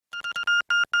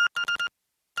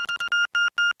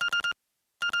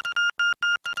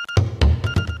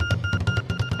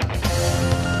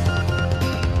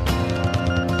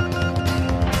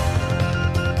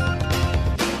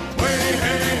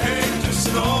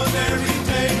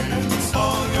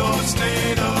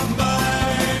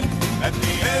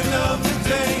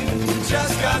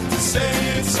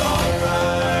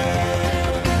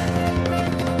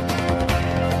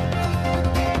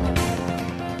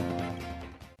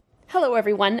Hello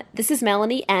everyone, this is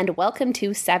Melanie and welcome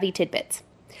to Savvy Tidbits.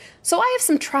 So I have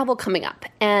some travel coming up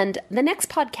and the next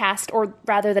podcast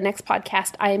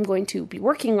I am going to be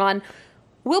working on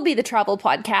will be the travel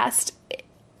podcast.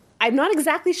 I'm not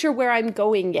exactly sure where I'm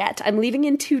going yet. I'm leaving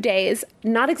in 2 days,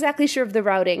 not exactly sure of the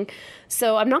routing.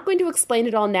 So I'm not going to explain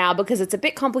it all now because it's a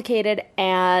bit complicated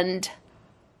and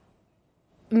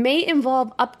may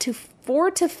involve up to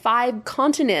 4 to 5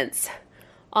 continents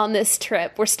on this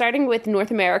trip. We're starting with North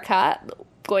America,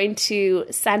 going to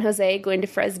San Jose, going to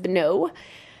Fresno.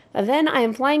 Then I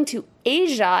am flying to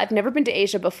Asia. I've never been to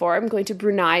Asia before. I'm going to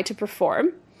Brunei to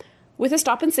perform with a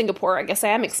stop in Singapore. I guess I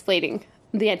am explaining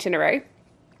the itinerary.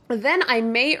 Then I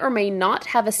may or may not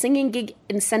have a singing gig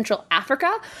in Central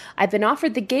Africa. I've been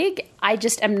offered the gig. I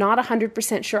just am not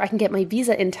 100% sure I can get my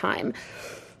visa in time.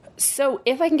 So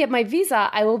if I can get my visa,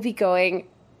 I will be going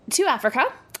to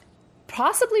Africa,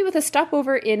 possibly with a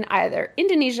stopover in either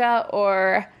Indonesia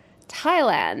or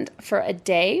Thailand for a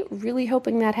day. Really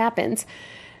hoping that happens.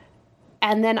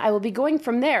 And then I will be going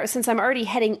from there. Since I'm already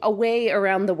heading away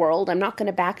around the world, I'm not going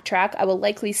to backtrack. I will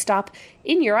likely stop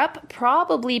in Europe,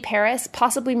 probably Paris,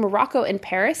 possibly Morocco and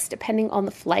Paris, depending on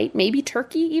the flight. Maybe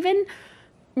Turkey even.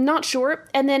 Not sure.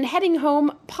 And then heading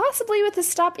home, possibly with a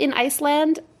stop in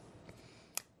Iceland.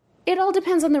 It all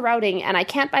depends on the routing, and I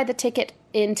can't buy the ticket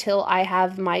until I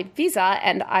have my visa,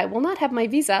 and I will not have my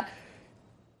visa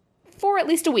for at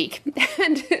least a week.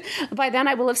 And by then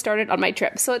I will have started on my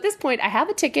trip. So at this point, I have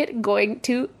a ticket going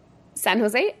to San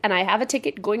Jose, and I have a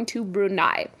ticket going to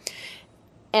Brunei.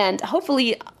 And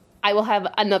hopefully I will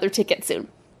have another ticket soon.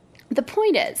 The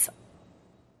point is,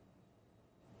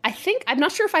 I'm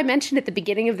not sure if I mentioned at the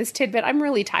beginning of this tidbit, I'm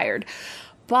really tired,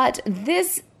 but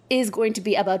this is going to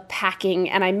be about packing,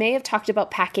 and I may have talked about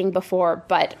packing before,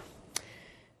 but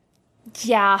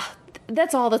yeah,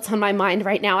 that's all that's on my mind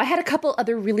right now. I had a couple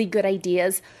other really good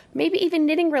ideas, maybe even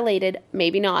knitting related,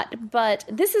 maybe not, but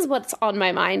this is what's on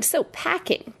my mind. So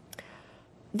packing.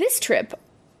 This trip,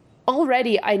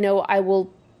 already I know I will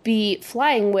be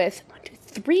flying with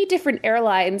 3 different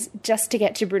airlines just to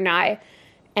get to Brunei,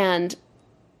 and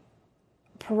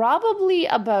probably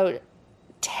about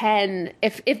 10.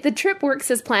 If the trip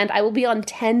works as planned, I will be on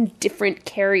 10 different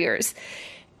carriers.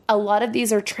 A lot of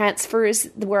these are transfers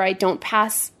where I don't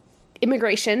pass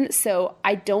immigration, so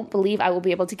I don't believe I will be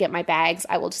able to get my bags.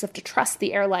 I will just have to trust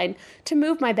the airline to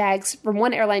move my bags from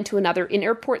one airline to another in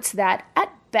airports that,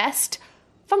 at best,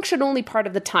 function only part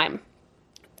of the time.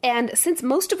 And since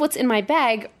most of what's in my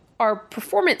bag are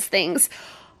performance things,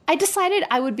 I decided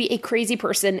I would be a crazy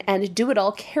person and do it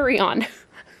all carry-on.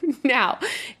 Now,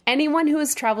 anyone who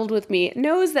has traveled with me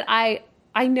knows that I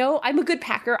know I'm a good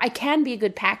packer. I can be a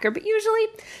good packer, but usually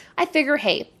I figure,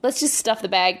 hey, let's just stuff the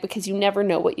bag because you never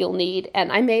know what you'll need.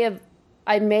 And I may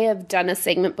have done a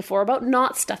segment before about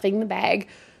not stuffing the bag,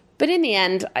 but in the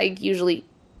end, I usually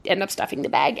end up stuffing the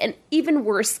bag. And even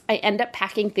worse, I end up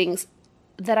packing things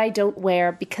that I don't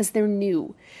wear because they're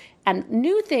new. And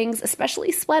new things,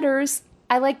 especially sweaters,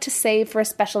 I like to save for a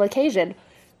special occasion.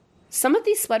 Some of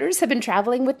these sweaters have been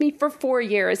traveling with me for 4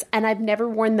 years, and I've never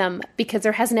worn them because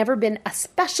there has never been a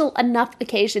special enough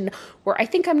occasion where I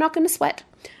think I'm not going to sweat.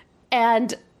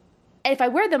 And if I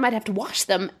wear them, I'd have to wash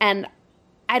them, and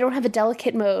I don't have a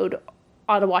delicate mode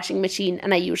on a washing machine,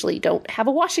 and I usually don't have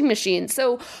a washing machine,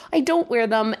 so I don't wear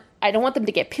them. I don't want them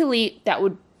to get pilly. That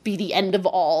would be the end of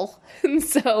all. And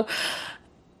so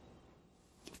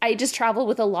I just travel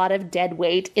with a lot of dead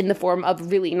weight in the form of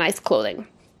really nice clothing.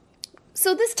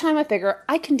 So this time I figure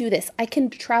I can do this. I can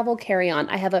travel carry-on.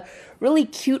 I have a really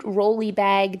cute rolly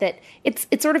bag that it's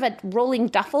sort of a rolling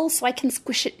duffel, so I can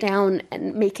squish it down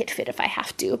and make it fit if I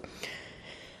have to.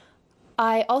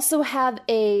 I also have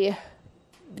a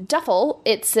duffel.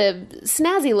 It's a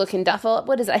snazzy looking duffel.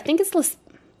 What is it? I think it's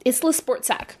Le Sport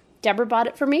Sac. Deborah bought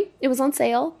it for me. It was on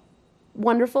sale.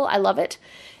 Wonderful. I love it.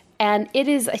 And it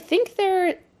is, I think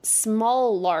they're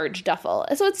small, large duffel.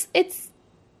 So it's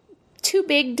too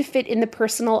big to fit in the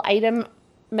personal item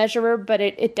measurer, but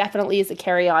it definitely is a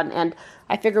carry-on. And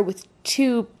I figure with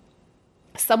 2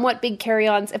 somewhat big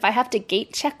carry-ons, if I have to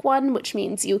gate check one, which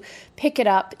means you pick it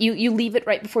up, you leave it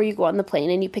right before you go on the plane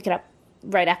and you pick it up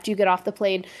right after you get off the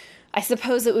plane, I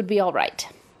suppose it would be all right.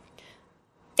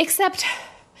 Except,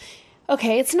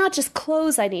 okay, it's not just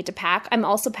clothes I need to pack. I'm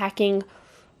also packing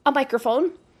a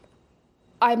microphone.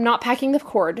 I'm not packing the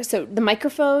cord. So the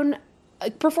microphone,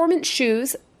 performance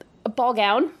shoes, a ball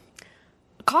gown,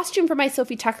 a costume for my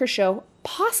Sophie Tucker show,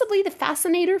 possibly the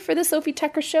fascinator for the Sophie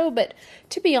Tucker show, but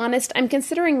to be honest, I'm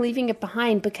considering leaving it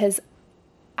behind because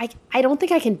I don't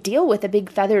think I can deal with a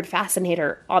big feathered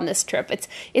fascinator on this trip.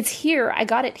 It's here, I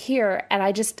got it here, and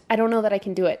I don't know that I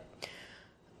can do it.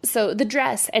 So the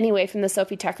dress, anyway, from the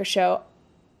Sophie Tucker show,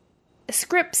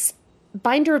 scripts,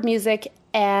 binder of music,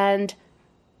 and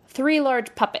 3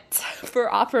 large puppets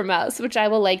for Opera Mouse, which I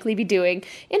will likely be doing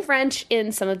in French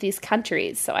in some of these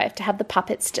countries. So I have to have the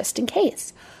puppets just in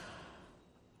case.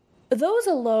 Those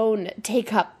alone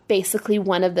take up basically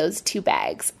one of those 2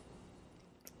 bags.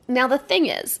 Now the thing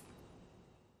is,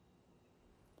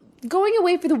 going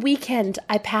away for the weekend,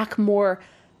 I pack more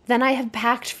than I have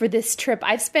packed for this trip.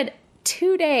 I've spent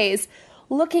 2 days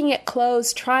looking at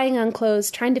clothes, trying on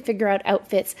clothes, trying to figure out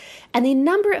outfits, and the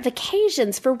number of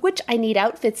occasions for which I need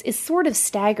outfits is sort of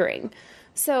staggering.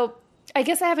 So I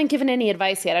guess I haven't given any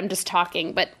advice yet. I'm just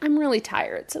talking, but I'm really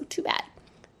tired, so too bad.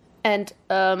 And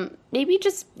maybe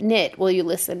just knit while you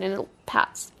listen and it'll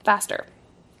pass faster.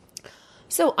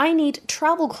 So I need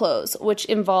travel clothes, which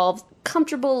involve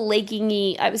comfortable,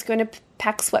 leggingy. I was going to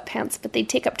pack sweatpants, but they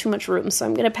take up too much room. So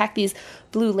I'm going to pack these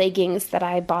blue leggings that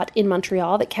I bought in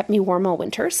Montreal that kept me warm all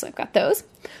winter. So I've got those.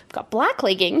 I've got black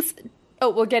leggings.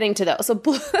 Oh, we're getting to those. So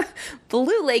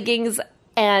blue leggings,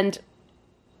 and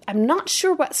I'm not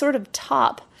sure what sort of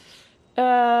top.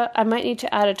 I might need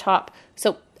to add a top.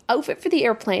 So outfit for the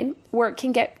airplane, where it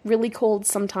can get really cold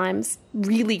sometimes,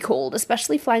 really cold,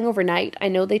 especially flying overnight. I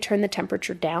know they turn the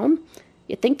temperature down.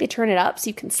 You'd think they turn it up so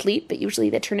you can sleep, but usually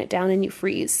they turn it down and you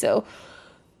freeze. So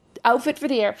outfit for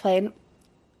the airplane.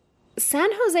 San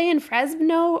Jose and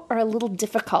Fresno are a little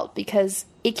difficult because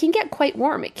it can get quite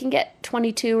warm. It can get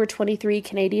 22 or 23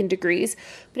 Canadian degrees,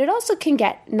 but it also can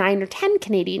get 9 or 10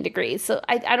 Canadian degrees. So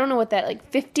I don't know what that, like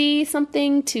 50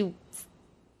 something to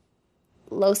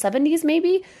low 70s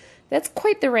maybe. That's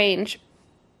quite the range.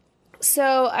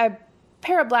 So a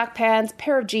pair of black pants,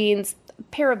 pair of jeans, a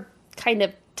pair of kind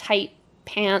of tight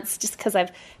pants, just because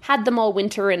I've had them all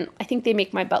winter and I think they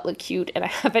make my butt look cute and I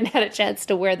haven't had a chance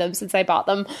to wear them since I bought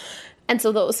them. And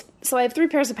so those. So I have 3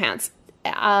 pairs of pants.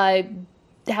 I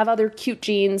have other cute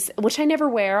jeans, which I never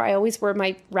wear. I always wear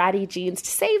my ratty jeans to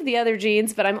save the other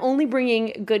jeans, but I'm only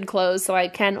bringing good clothes, so I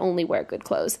can only wear good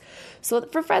clothes. So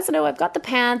for Fresno, I've got the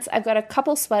pants, I've got a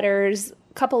couple sweaters,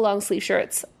 a couple long sleeve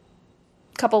shirts,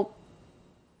 a couple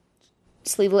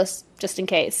sleeveless just in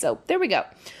case. So there we go.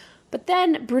 But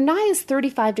then Brunei is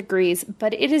 35 degrees,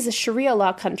 but it is a Sharia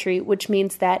law country, which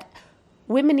means that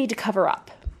women need to cover up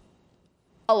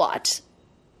a lot.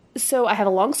 So I have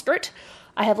a long skirt.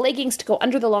 I have leggings to go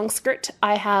under the long skirt.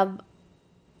 I have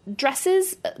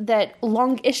dresses, that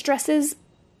longish dresses.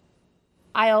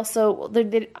 I also,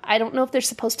 I don't know if they're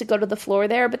supposed to go to the floor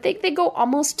there, but they go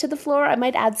almost to the floor. I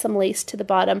might add some lace to the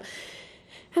bottom.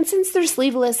 And since they're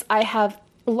sleeveless, I have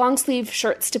long sleeve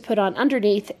shirts to put on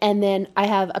underneath, and then I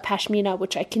have a pashmina,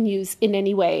 which I can use in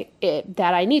any way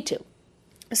that I need to.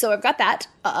 So I've got that.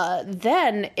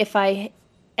 Then if I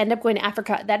end up going to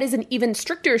Africa, that is an even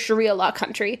stricter Sharia law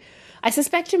country. I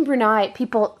suspect in Brunei,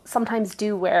 people sometimes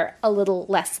do wear a little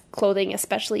less clothing,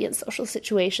 especially in social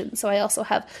situations. So I also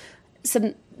have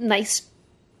some nice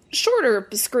shorter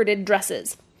skirted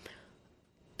dresses.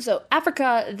 So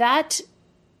Africa, that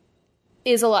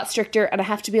is a lot stricter and I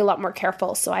have to be a lot more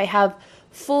careful. So I have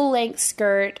full length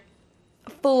skirt,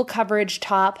 full coverage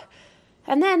top.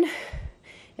 And then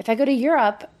if I go to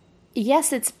Europe,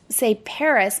 yes, it's say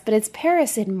Paris, but it's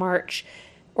Paris in March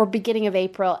or beginning of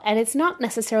April, and it's not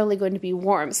necessarily going to be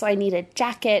warm. So I need a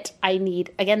jacket. I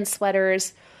need, again,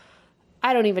 sweaters.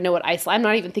 I don't even know what Iceland, I'm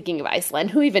not even thinking of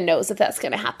Iceland. Who even knows if that's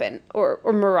going to happen, or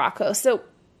Morocco. So,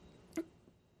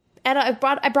 and I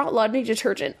brought laundry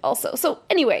detergent also. So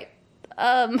anyway,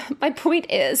 my point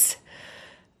is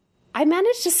I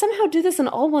managed to somehow do this in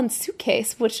all one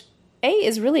suitcase, which A,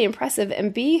 is really impressive,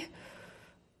 and B,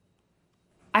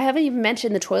 I haven't even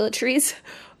mentioned the toiletries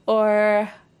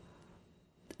or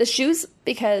the shoes,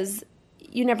 because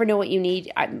you never know what you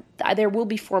need. There will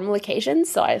be formal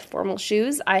occasions, so I have formal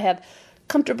shoes. I have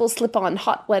comfortable slip-on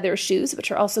hot weather shoes,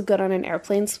 which are also good on an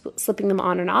airplane, slipping them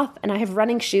on and off. And I have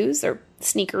running shoes or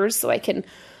sneakers, so I can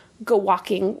go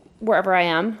walking wherever I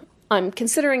am. I'm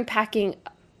considering packing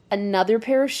another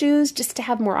pair of shoes just to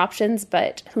have more options,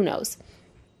 but who knows.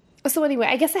 So anyway,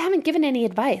 I guess I haven't given any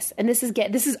advice, and this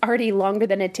is already longer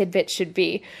than a tidbit should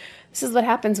be. This is what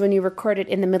happens when you record it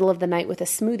in the middle of the night with a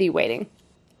smoothie waiting.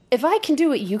 If I can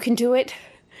do it, you can do it.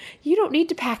 You don't need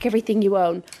to pack everything you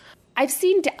own. I've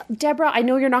seen Deborah, I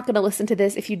know you're not going to listen to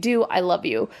this. If you do, I love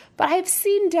you. But I've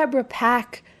seen Deborah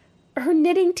pack. Her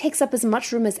knitting takes up as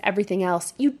much room as everything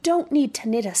else. You don't need to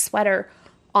knit a sweater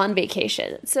on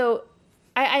vacation. So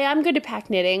I am going to pack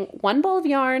knitting. 1 ball of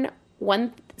yarn,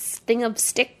 1 thing of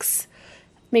sticks,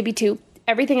 maybe 2.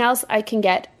 Everything else I can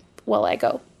get while I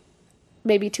go.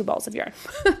 Maybe 2 balls of yarn.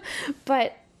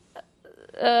 But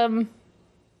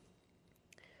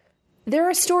There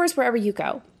are stores wherever you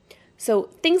go. So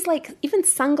things like even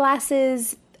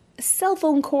sunglasses, cell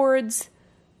phone cords,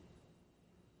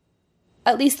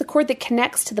 at least the cord that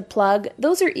connects to the plug,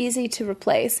 those are easy to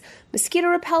replace. Mosquito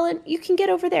repellent, you can get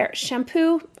over there.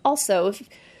 Shampoo, also.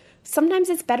 Sometimes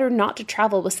it's better not to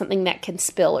travel with something that can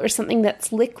spill or something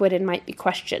that's liquid and might be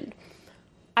questioned.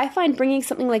 I find bringing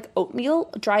something like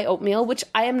oatmeal, dry oatmeal, which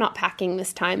I am not packing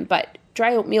this time, but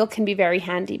dry oatmeal can be very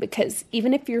handy because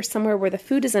even if you're somewhere where the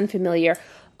food is unfamiliar,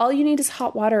 all you need is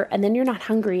hot water and then you're not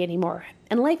hungry anymore.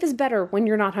 And life is better when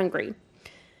you're not hungry.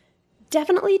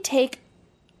 Definitely take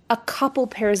a couple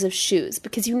pairs of shoes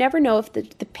because you never know if the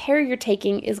pair you're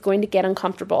taking is going to get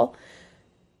uncomfortable.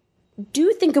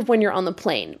 Do think of when you're on the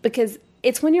plane because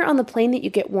it's when you're on the plane that you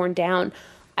get worn down.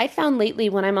 I found lately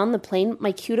when I'm on the plane,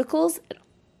 my cuticles,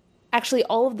 actually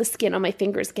all of the skin on my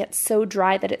fingers gets so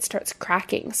dry that it starts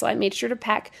cracking. So I made sure to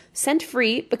pack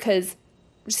scent-free because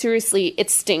seriously, it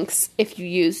stinks if you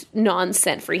use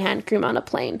non-scent-free hand cream on a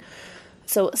plane.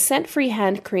 So scent-free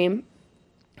hand cream.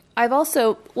 I've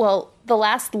also, the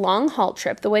last long haul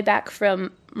trip, the way back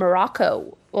from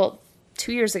Morocco,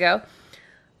 2 years ago,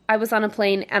 I was on a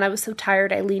plane and I was so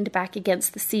tired I leaned back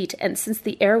against the seat. And since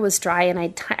the air was dry and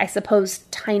I suppose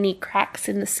tiny cracks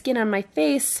in the skin on my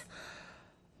face,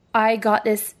 I got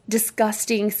this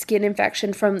disgusting skin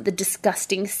infection from the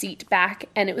disgusting seat back.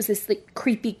 And it was this like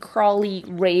creepy, crawly,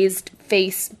 raised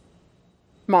face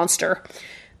monster.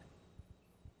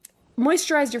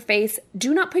 Moisturize your face.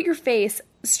 Do not put your face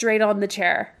straight on the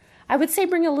chair. I would say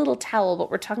bring a little towel, but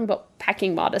we're talking about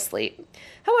packing modestly.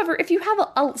 However, if you have,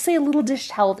 a little dish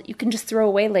towel that you can just throw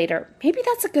away later, maybe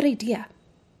that's a good idea.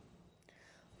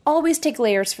 Always take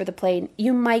layers for the plane.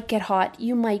 You might get hot.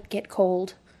 You might get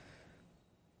cold.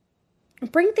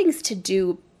 Bring things to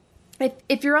do.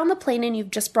 If you're on the plane and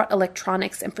you've just brought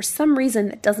electronics and for some reason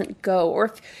that doesn't go,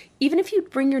 or even if you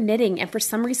bring your knitting and for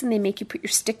some reason they make you put your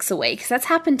sticks away, because that's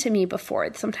happened to me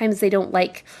before. Sometimes they don't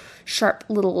like sharp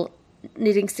little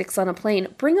knitting sticks on a plane.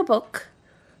 Bring a book,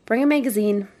 bring a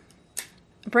magazine,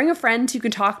 bring a friend you can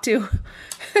talk to.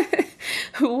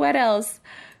 What else?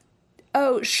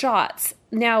 Oh, shots.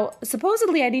 Now,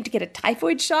 supposedly I need to get a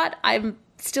typhoid shot. I'm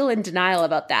still in denial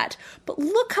about that. But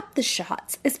look up the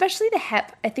shots, especially the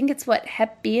Hep. I think it's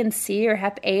Hep B and C or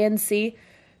Hep A and C.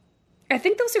 I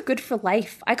think those are good for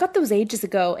life. I got those ages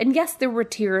ago. And yes, there were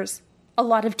tears. A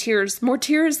lot of tears. More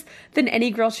tears than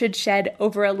any girl should shed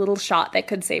over a little shot that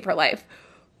could save her life.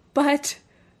 But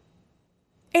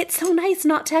it's so nice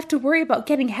not to have to worry about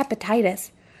getting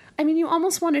hepatitis. I mean, you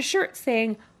almost want a shirt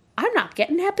saying, I'm not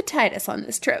getting hepatitis on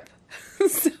this trip.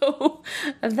 So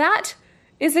that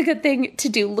is a good thing to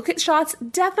do. Look at shots.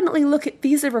 Definitely look at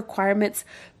visa requirements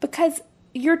because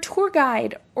your tour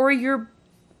guide or your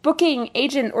booking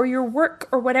agent or your work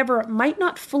or whatever might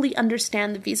not fully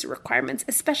understand the visa requirements,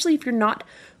 especially if you're not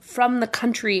from the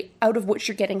country out of which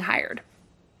you're getting hired.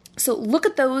 So look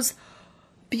at those.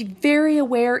 Be very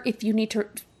aware if you need to.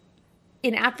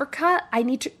 In Africa, I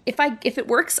need to, if it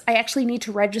works, I actually need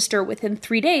to register within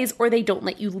 3 days or they don't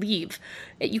let you leave.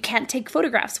 You can't take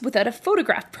photographs without a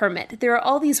photograph permit. There are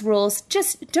all these rules.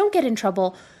 Just don't get in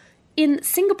trouble. In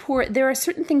Singapore, there are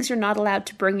certain things you're not allowed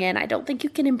to bring in. I don't think you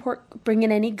can bring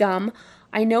in any gum.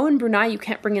 I know in Brunei you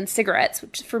can't bring in cigarettes,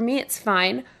 which for me it's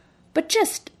fine. But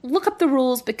just look up the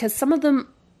rules because some of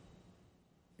them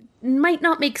might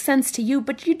not make sense to you,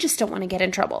 but you just don't want to get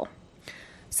in trouble.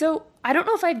 So I don't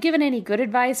know if I've given any good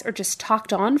advice or just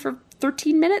talked on for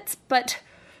 13 minutes, but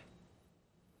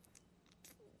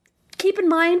keep in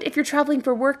mind if you're traveling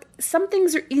for work, some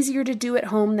things are easier to do at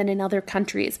home than in other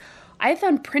countries. I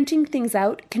found printing things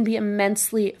out can be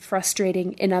immensely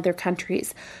frustrating in other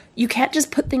countries. You can't just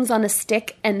put things on a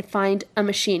stick and find a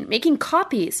machine. Making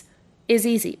copies is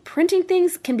easy. Printing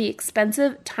things can be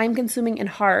expensive, time-consuming, and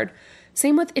hard.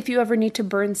 Same with if you ever need to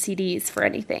burn CDs for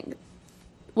anything,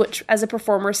 which as a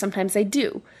performer sometimes I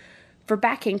do for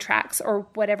backing tracks or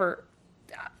whatever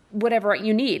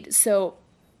you need. So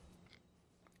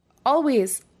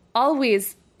always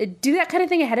do that kind of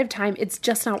thing ahead of time. It's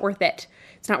just not worth it.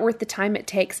 It's not worth the time it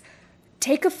takes.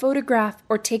 Take a photograph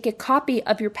or take a copy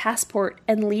of your passport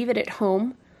and leave it at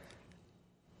home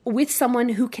with someone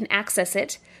who can access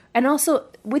it. And also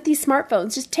with these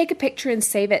smartphones, just take a picture and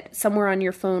save it somewhere on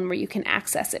your phone where you can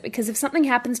access it. Because if something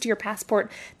happens to your passport,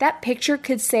 that picture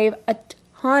could save a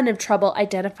ton of trouble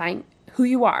identifying who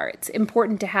you are. It's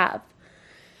important to have.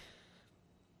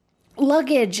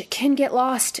 Luggage can get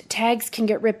lost. Tags can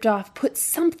get ripped off. Put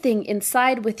something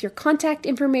inside with your contact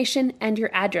information and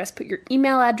your address. Put your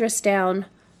email address down.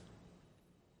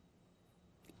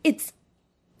 It's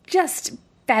just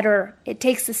better. It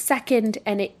takes a second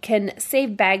and it can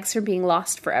save bags from being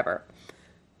lost forever.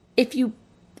 if you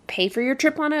pay for your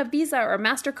trip on a Visa or a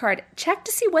MasterCard, check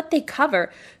to see what they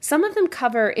cover. Some of them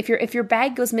cover, if your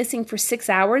bag goes missing for 6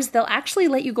 hours, they'll actually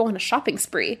let you go on a shopping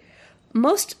spree.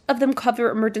 Most of them cover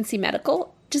emergency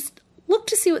medical. Just look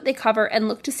to see what they cover and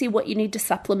look to see what you need to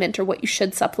supplement or what you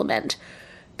should supplement.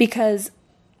 Because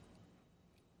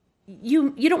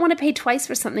you don't want to pay twice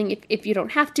for something if you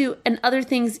don't have to, and other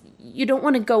things, you don't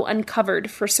want to go uncovered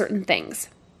for certain things.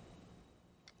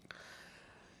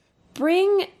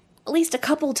 Bring at least a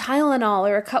couple Tylenol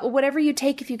or a couple, whatever you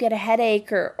take if you get a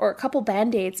headache, or a couple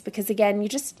Band-Aids, because again, you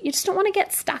just don't want to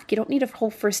get stuck. You don't need a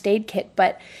whole first aid kit,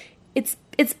 but it's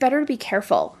better to be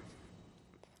careful.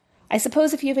 I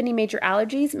suppose if you have any major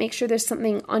allergies, make sure there's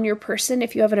something on your person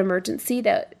if you have an emergency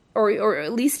that, or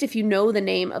at least if you know the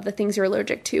name of the things you're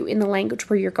allergic to in the language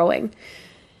where you're going.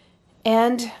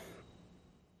 And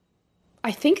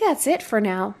I think that's it for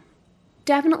now.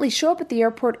 Definitely show up at the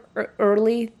airport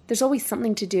early. There's always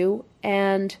something to do.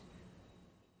 And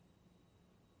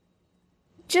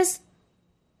just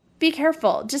be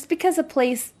careful. Just because a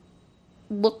place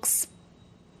looks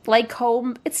like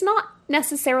home, it's not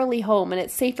necessarily home, and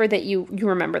it's safer that you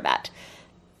remember that.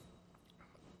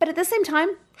 But at the same time,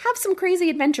 have some crazy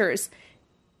adventures.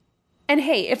 And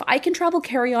hey, if I can travel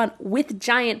carry-on with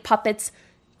giant puppets,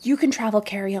 you can travel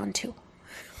carry-on too.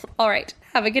 All right.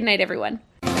 Have a good night, everyone.